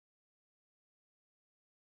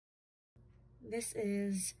This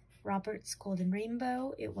is Robert's Golden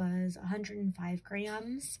Rainbow. It was 105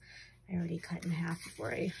 grams. I already cut in half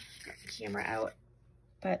before I got the camera out.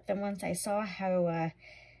 But then once I saw how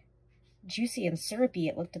juicy and syrupy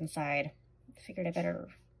it looked inside, I figured I better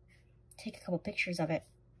take a couple pictures of it,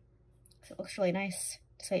 because it looks really nice,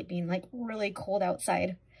 despite being like really cold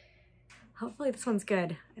outside. Hopefully this one's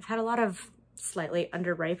good. I've had a lot of slightly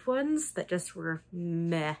underripe ones that just were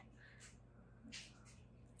meh.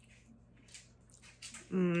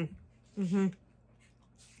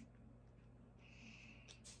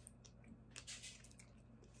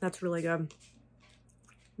 That's really good.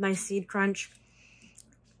 Nice seed crunch.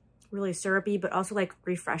 Really syrupy, but also like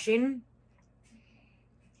refreshing.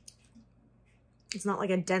 It's not like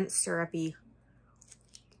a dense syrupy.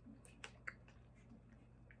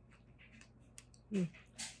 Which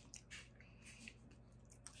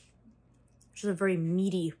is a very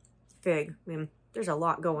meaty fig. I mean, there's a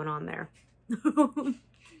lot going on there.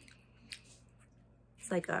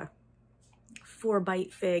 It's like a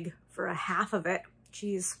 4-bite fig for a half of it.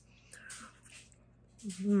 Jeez.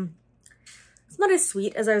 It's not as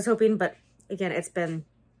sweet as I was hoping, but again, it's been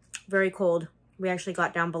very cold. We actually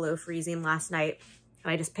got down below freezing last night,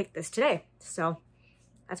 and I just picked this today. So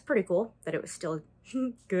that's pretty cool that it was still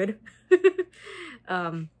good.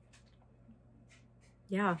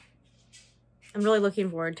 Yeah. I'm really looking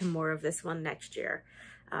forward to more of this one next year.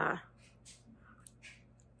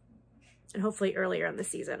 And hopefully earlier in the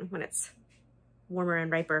season when it's warmer and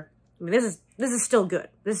riper. I mean, this is still good.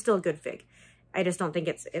 This is still a good fig. I just don't think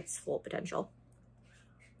it's full potential.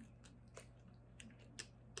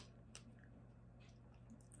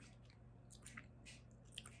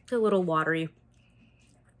 It's a little watery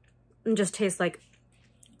and just tastes like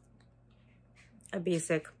a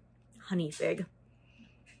basic honey fig.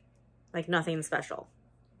 Like nothing special.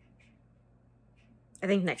 I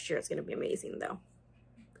think next year it's going to be amazing though.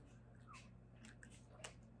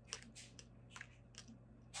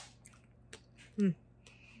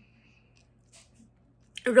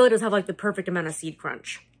 It really does have like the perfect amount of seed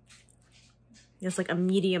crunch. It's like a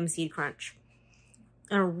medium seed crunch.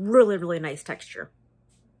 And a really, really nice texture.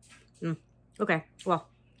 Okay, well,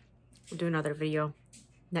 we'll do another video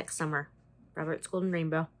next summer. Robert's Golden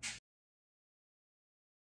Rainbow.